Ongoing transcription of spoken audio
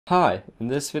Hi, in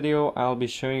this video I'll be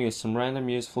showing you some random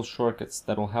useful shortcuts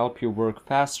that will help you work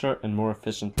faster and more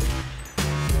efficiently.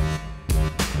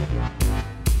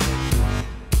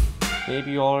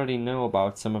 Maybe you already know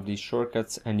about some of these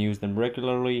shortcuts and use them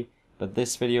regularly, but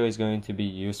this video is going to be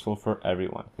useful for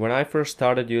everyone. When I first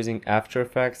started using After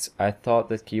Effects, I thought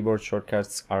that keyboard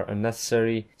shortcuts are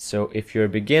unnecessary, so if you're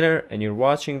a beginner and you're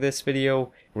watching this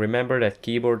video, remember that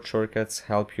keyboard shortcuts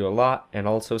help you a lot and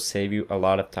also save you a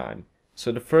lot of time.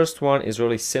 So the first one is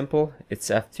really simple. It's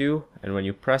F2, and when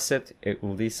you press it, it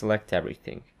will deselect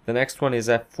everything. The next one is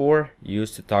F4,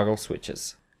 used to toggle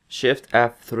switches. Shift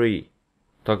F3,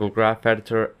 toggle graph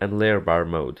editor and layer bar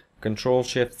mode. Control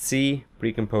Shift C,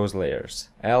 pre-compose layers.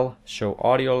 L, show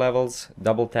audio levels.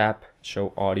 Double tap,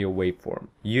 show audio waveform.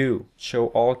 U, show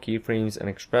all keyframes and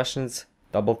expressions.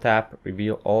 Double tap,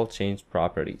 reveal all changed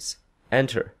properties.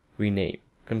 Enter, rename.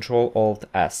 Control Alt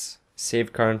S.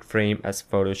 Save current frame as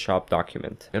Photoshop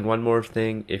document. And one more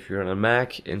thing, if you're on a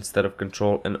Mac, instead of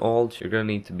Control and Alt, you're gonna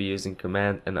need to be using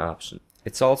Command and Option.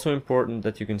 It's also important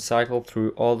that you can cycle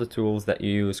through all the tools that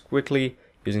you use quickly,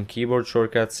 using keyboard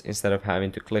shortcuts instead of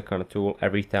having to click on a tool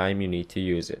every time you need to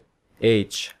use it.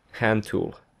 H, hand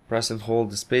tool. Press and hold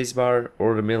the spacebar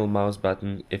or the middle mouse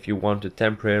button if you want to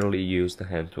temporarily use the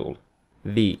hand tool.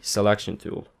 V, selection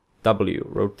tool. W,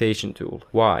 rotation tool.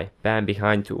 Y, pan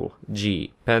behind tool.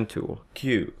 G, pen tool.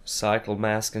 Q, cycle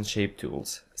mask and shape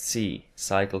tools. C,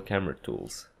 cycle camera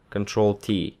tools. Control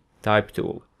T, type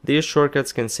tool. These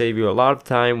shortcuts can save you a lot of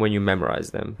time when you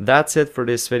memorize them. That's it for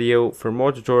this video. For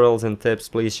more tutorials and tips,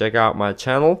 please check out my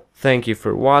channel. Thank you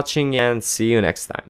for watching and see you next time.